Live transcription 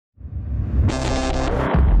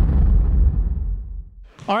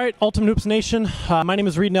All right, Ultimate Hoops Nation. My name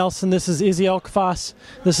is Reid Nelson. This is Izzy Elkfoss.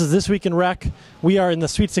 This is This Week in Rec. We are in the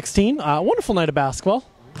Sweet 16. Wonderful night of basketball.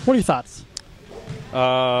 What are your thoughts?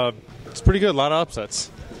 It's pretty good. A lot of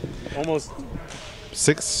upsets. Almost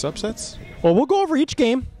 6 upsets. Well, we'll go over each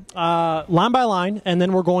game line by line, and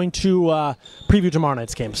then we're going to preview tomorrow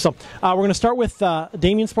night's game. So we're going to start with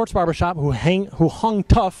Damien Sports Barbershop, who hung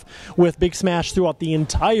tough with Big Smash throughout the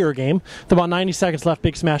entire game. With about 90 seconds left,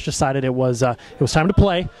 Big Smash decided it was time to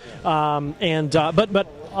play. But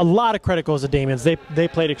a lot of credit goes to Damien's. They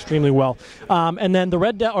played extremely well. And then the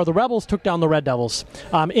Rebels took down the Red Devils.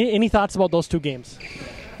 Any thoughts about those two games?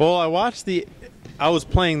 Well, I was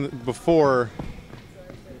playing before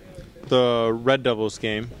the Red Devils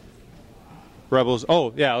game. Rebels.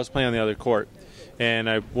 Oh, yeah, I was playing on the other court. And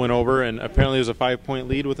I went over, and apparently it was a 5-point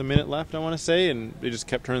lead with a minute left, I want to say, and they just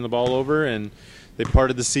kept turning the ball over, and they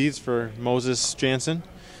parted the seas for Moses Jansen,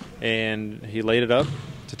 and he laid it up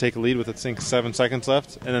to take a lead with, I think, 7 seconds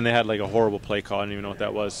left, and then they had like a horrible play call. I didn't even know what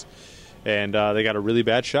that was. And they got a really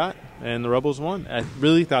bad shot, and the Rebels won. I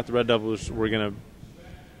really thought the Red Devils were going to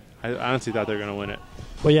 – I honestly thought they were going to win it.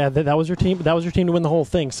 Well, yeah, that was your team. That was your team to win the whole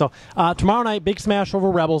thing. So tomorrow night, Big Smash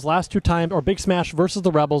over Rebels. Last 2 times, or Big Smash versus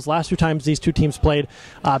the Rebels. Last 2 times these two teams played,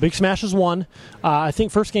 Big Smash has won. I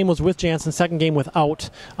think first game was with Jansen, second game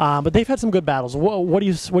without. But they've had some good battles. What do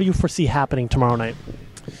you foresee happening tomorrow night?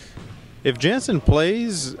 If Jansen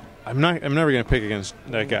plays, I'm never going to pick against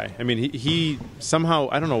that guy. I mean, he somehow,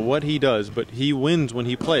 I don't know what he does, but he wins when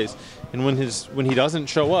he plays. And when he doesn't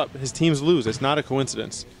show up, his teams lose. It's not a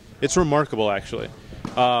coincidence. It's remarkable, actually.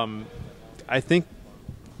 I think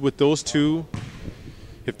with those two,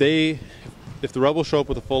 if the Rebels show up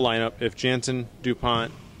with a full lineup, if Jansen,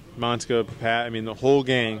 DuPont, Monska, Pat, I mean the whole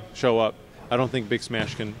gang show up, I don't think Big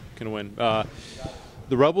Smash can win. The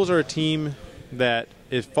Rebels are a team that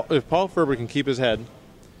if Paul Ferber can keep his head,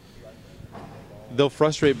 they'll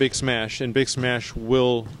frustrate Big Smash, and Big Smash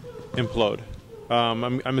will implode.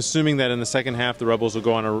 I'm assuming that in the second half, the Rebels will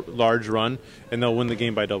go on a large run, and they'll win the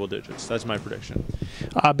game by double digits. That's my prediction.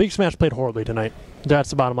 Big Smash played horribly tonight. That's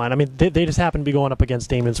the bottom line. I mean, they just happen to be going up against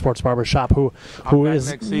Damien Sports Barbershop, who is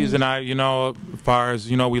next season. As far as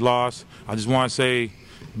we lost, I just want to say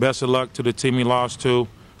best of luck to the team we lost to.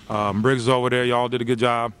 Briggs is over there. Y'all did a good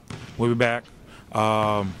job. We'll be back.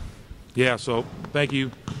 Yeah. So thank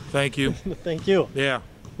you. Thank you. Yeah.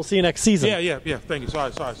 We'll see you next season. Yeah. Thank you.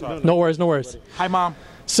 Sorry. No worries. Hi, Mom.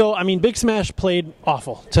 So, I mean, Big Smash played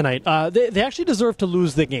awful tonight. They actually deserve to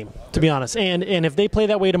lose the game, to be honest. And if they play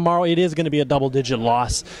that way tomorrow, it is going to be a double-digit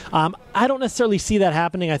loss. I don't necessarily see that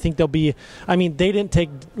happening. I think they'll be – I mean, we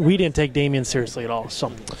didn't take Damien seriously at all.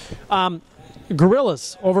 So,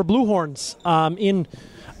 Gorillas over Blue Horns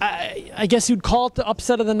I guess you'd call it the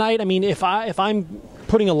upset of the night. I mean, if I'm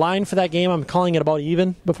putting a line for that game, I'm calling it about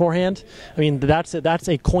even beforehand. I mean, that's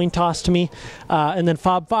a coin toss to me. And then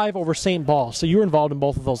Fob 5 over St. Paul. So you were involved in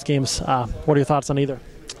both of those games. What are your thoughts on either?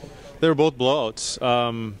 They were both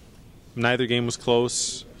blowouts. Neither game was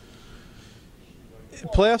close.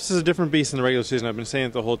 Playoffs is a different beast in the regular season. I've been saying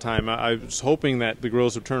it the whole time. I was hoping that the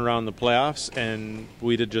Girls would turn around in the playoffs, and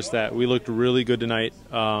we did just that. We looked really good tonight.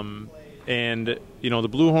 And, the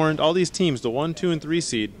Blue Horns, all these teams, the 1, 2, and 3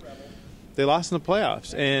 seed, they lost in the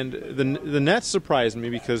playoffs. And the Nets surprised me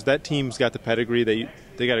because that team's got the pedigree.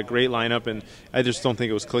 They got a great lineup, and I just don't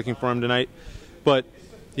think it was clicking for them tonight. But,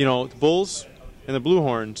 the Bulls and the Blue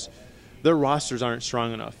Horns, their rosters aren't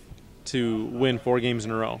strong enough to win 4 games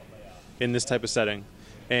in a row in this type of setting.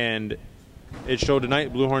 And it showed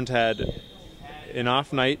tonight. Blue Horns had an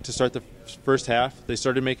off night to start the first half. They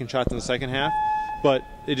started making shots in the second half. But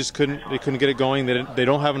they just couldn't get it going. They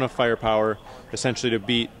don't have enough firepower, essentially, to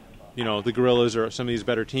beat, the Gorillas or some of these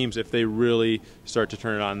better teams if they really start to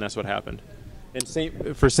turn it on. And that's what happened.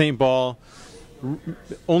 And for St. Paul,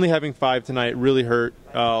 only having 5 tonight really hurt.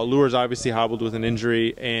 Lure's obviously hobbled with an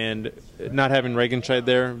injury, and not having Regenscheid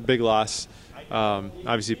there, big loss.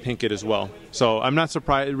 Obviously Pinkett as well. So I'm not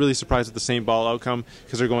really surprised with the St. Paul outcome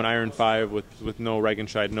because they're going iron 5 with no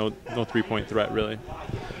Regenscheid, no 3-point threat really.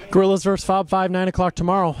 Gorillas versus Fob 5, 9 o'clock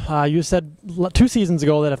tomorrow. You said 2 seasons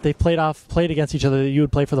ago that if they played against each other, you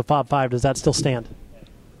would play for the Fob 5. Does that still stand?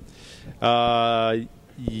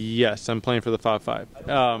 Yes, I'm playing for the Fob 5.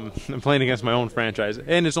 I'm playing against my own franchise,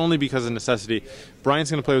 and it's only because of necessity.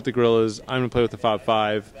 Brian's going to play with the Gorillas. I'm going to play with the Fob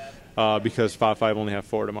 5 because Fob 5 only have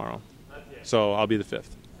 4 tomorrow. So I'll be the 5th.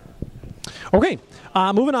 Okay,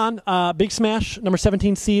 moving on. Big Smash, number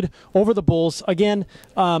 17 seed over the Bulls. Again,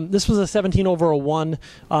 this was a 17 over a 1.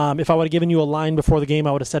 If I would have given you a line before the game,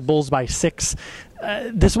 I would have said Bulls by 6.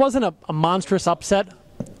 This wasn't a monstrous upset.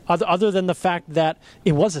 other than the fact that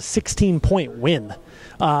it was a 16-point win.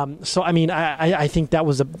 So I mean, I think that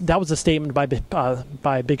was a statement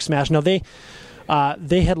by Big Smash. Now they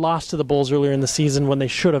had lost to the Bulls earlier in the season when they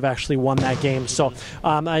should have actually won that game. So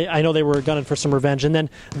I know they were gunning for some revenge. And then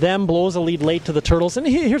them blows a lead late to the Turtles. And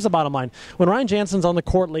here's the bottom line. When Ryan Jansen's on the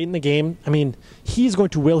court late in the game, I mean, he's going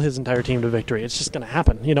to will his entire team to victory. It's just going to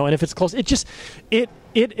happen. And if it's close,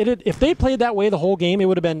 if they played that way the whole game, it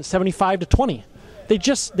would have been 75-20. They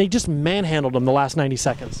just manhandled them the last 90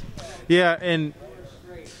 seconds. Yeah, and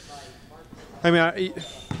I mean,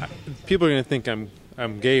 people are going to think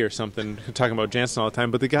I'm gay or something talking about Jansen all the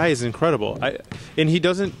time, but the guy is incredible. And you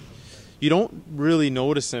don't really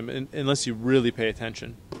notice him unless you really pay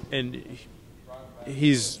attention. And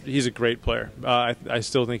he's a great player. I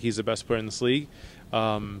still think he's the best player in this league,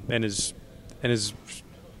 and his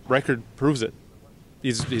record proves it.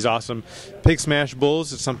 He's awesome. Pig Smash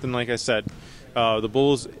Bulls is something like I said. The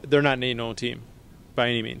Bulls, they're not an 8-0 team by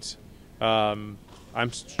any means. I'm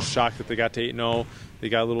shocked that they got to 8-0. They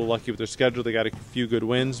got a little lucky with their schedule. They got a few good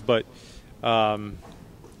wins, but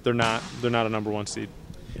they're not a number one seed.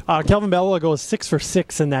 Kelvin Bella goes 6 for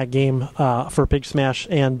 6 in that game for Pig Smash,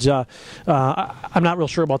 and I'm not real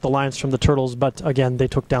sure about the lines from the Turtles, but again, they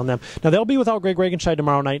took down them. Now they'll be without Greg Regenscheid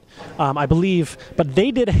tomorrow night, I believe, but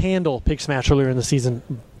they did handle Pig Smash earlier in the season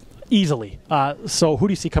easily. So who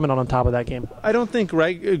do you see coming out on top of that game? I don't think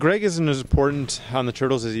Greg isn't as important on the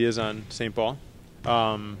Turtles as he is on St. Paul.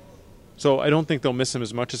 So I don't think they'll miss him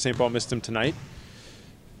as much as St. Paul missed him tonight.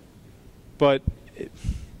 But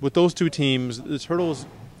with those two teams, the Turtles,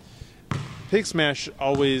 Pig Smash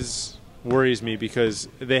always worries me because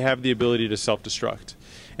they have the ability to self-destruct.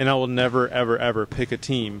 And I will never, ever, ever pick a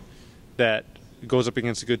team that goes up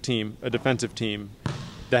against a good team, a defensive team,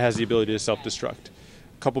 that has the ability to self-destruct.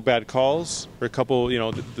 A couple bad calls, or a couple,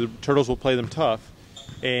 the Turtles will play them tough,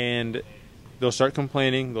 and they'll start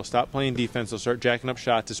complaining, they'll stop playing defense, they'll start jacking up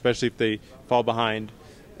shots, especially if they fall behind.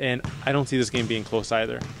 And I don't see this game being close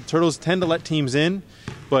either. The Turtles tend to let teams in,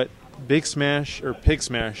 but Big Smash or Pig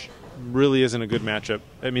Smash really isn't a good matchup.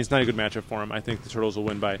 I mean, it's not a good matchup for them. I think the Turtles will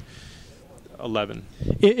win by 11.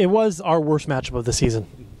 It was our worst matchup of the season,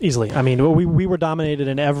 easily. I mean, we were dominated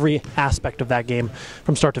in every aspect of that game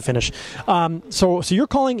from start to finish. So you're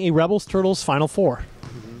calling a Rebels-Turtles Final Four,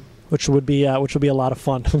 which would be a lot of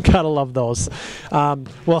fun. Gotta love those.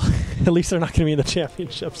 Well, at least they're not going to be in the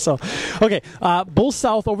championship. So, okay, Bulls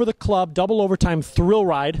South over the Club, double overtime thrill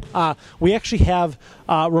ride. We actually have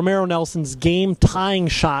Romero Nelson's game-tying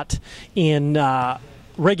shot in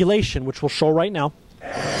regulation, which we'll show right now.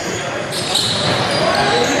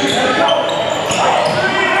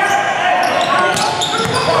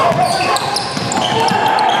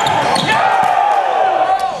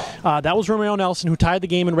 That was Romero Nelson who tied the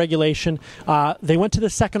game in regulation. They went to the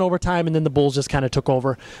second overtime, and then the Bulls just kind of took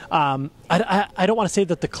over. I don't want to say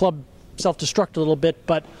that the Club self-destruct a little bit,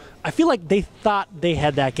 but I feel like they thought they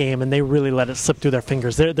had that game, and they really let it slip through their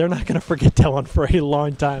fingers. They're not going to forget that one for a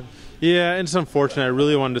long time. Yeah, and it's unfortunate. I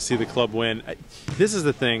really wanted to see the Club win. This is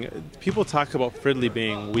the thing. People talk about Fridley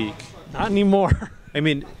being weak. Not anymore. I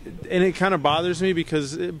mean, and it kind of bothers me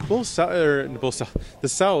because the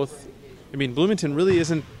South, I mean, Bloomington really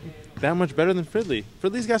isn't that much better than Fridley.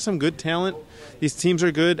 Fridley's got some good talent. These teams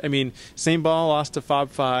are good. I mean, St. Paul lost to Fob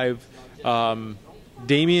 5.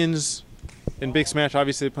 Damien's and Big Smash,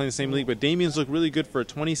 obviously they play in the same league, but Damien's look really good for a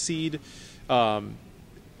 20 seed. I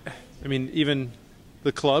mean, even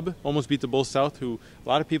the Club almost beat the Bulls South, who a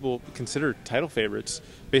lot of people consider title favorites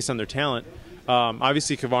based on their talent.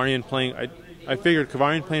 Obviously, Kavarian playing, I figured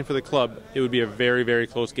Kavarian playing for the Club, it would be a very, very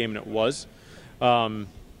close game, and it was.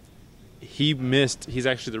 He missed. He's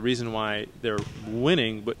actually the reason why they're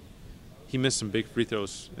winning, but he missed some big free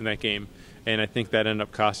throws in that game, and I think that ended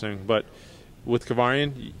up costing him. But with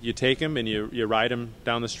Kavarian, you take him and you ride him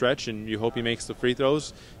down the stretch, and you hope he makes the free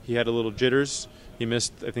throws. He had a little jitters. He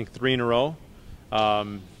missed, I think, 3 in a row,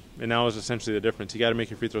 and that was essentially the difference. You got to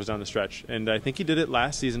make your free throws down the stretch, and I think he did it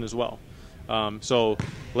last season as well. So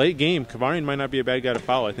late game, Kavarian might not be a bad guy to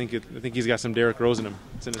foul. I think he's got some Derrick Rose in him.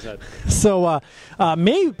 It's in his head. So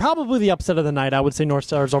probably the upset of the night, I would say North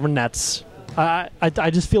Stars over Nets. I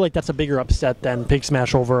just feel like that's a bigger upset than Pig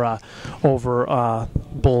Smash over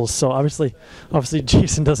Bulls. So obviously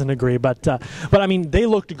Jason doesn't agree, but I mean they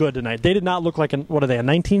looked good tonight. They did not look like what are they, a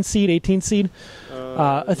 19 seed, 18 seed?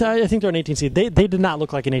 I think they're an 18 seed. They did not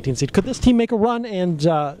look like an 18 seed. Could this team make a run and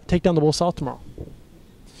take down the Bulls South tomorrow?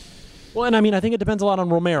 Well, and I mean I think it depends a lot on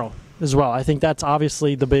Romero as well. I think that's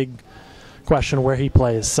obviously the big question where he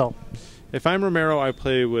plays. So if I'm Romero, I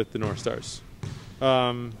play with the North Stars.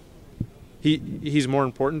 he's more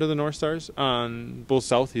important to the North Stars. On Bulls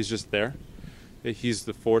South, he's just there. He's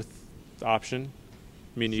the fourth option.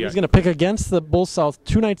 I mean, he's going to pick against the Bulls South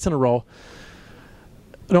 2 nights in a row.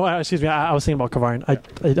 No, excuse me. I was thinking about Kavarian. I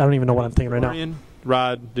don't even know what I'm thinking right now.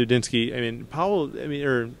 Rod, Dudinsky. I mean, Powell. I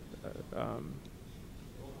mean,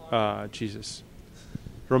 Jesus.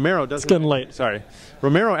 Romero doesn't. It's getting late. Sorry,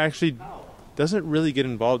 Romero actually doesn't really get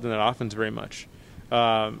involved in that offense very much.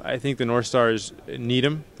 I think the North Stars need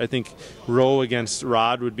him. I think Rowe against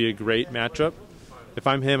Rod would be a great matchup. If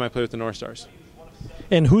I'm him, I play with the North Stars.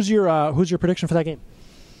 And who's your prediction for that game?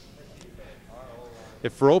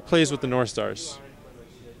 If Rowe plays with the North Stars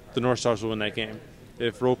will win that game.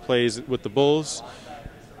 If Rowe plays with the Bulls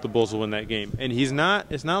will win that game. And it's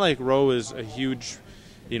not like Rowe is a huge,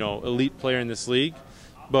 elite player in this league,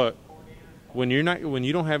 but when you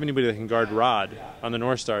don't have anybody that can guard Rod on the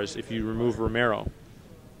North Stars, if you remove Romero,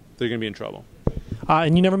 they're going to be in trouble.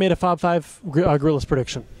 And you never made a Fob 5 Gorillas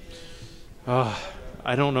prediction. I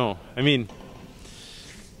don't know. I mean,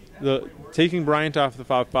 taking Bryant off the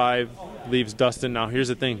Fob 5 leaves Dustin. Now, here's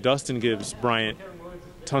the thing. Dustin gives Bryant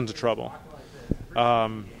tons of trouble.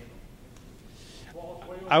 I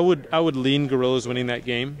would lean Gorillas winning that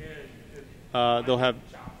game. They'll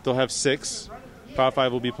have 6. Fob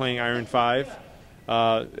 5 will be playing Iron 5.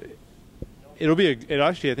 I think it'll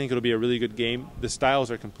be a really good game. The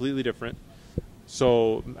styles are completely different.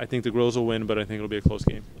 So I think the Gorillas will win, but I think it'll be a close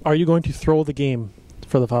game. Are you going to throw the game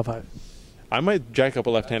for the Fob 5? I might jack up a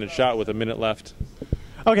left-handed shot with a minute left.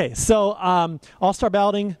 Okay, so All-Star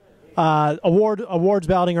balloting, awards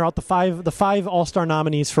balloting are out. The five All-Star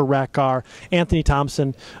nominees for Rec are Anthony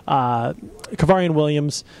Thompson, Kavarian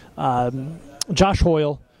Williams, Josh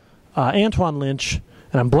Hoyle, Antoine Lynch,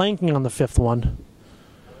 and I'm blanking on the fifth one.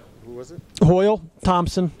 Who was it? Hoyle,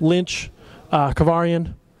 Thompson, Lynch,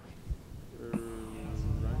 Kavarian.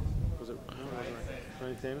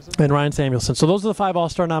 And Ryan Samuelson. So those are the 5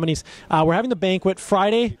 All-Star nominees. We're having the banquet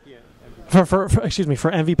Friday for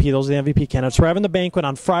MVP. Those are the MVP candidates. We're having the banquet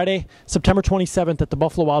on Friday, September 27th at the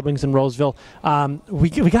Buffalo Wild Wings in Roseville. We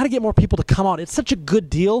got to get more people to come out. It's such a good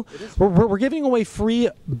deal. We're giving away free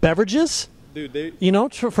beverages. Dude,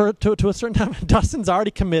 to a certain time. Dustin's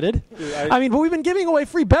already committed. Dude, but we've been giving away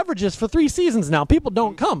free beverages for 3 seasons now. People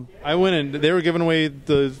don't come. I went and they were giving away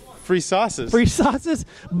the free sauces.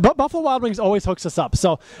 But Buffalo Wild Wings always hooks us up.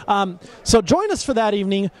 So join us for that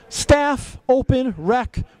evening. Staff, open,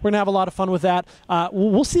 rec. We're going to have a lot of fun with that.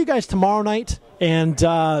 We'll see you guys tomorrow night. And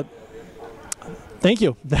thank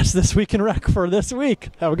you. That's This Week in Rec for this week.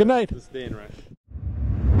 Have a good night. This day in Rec.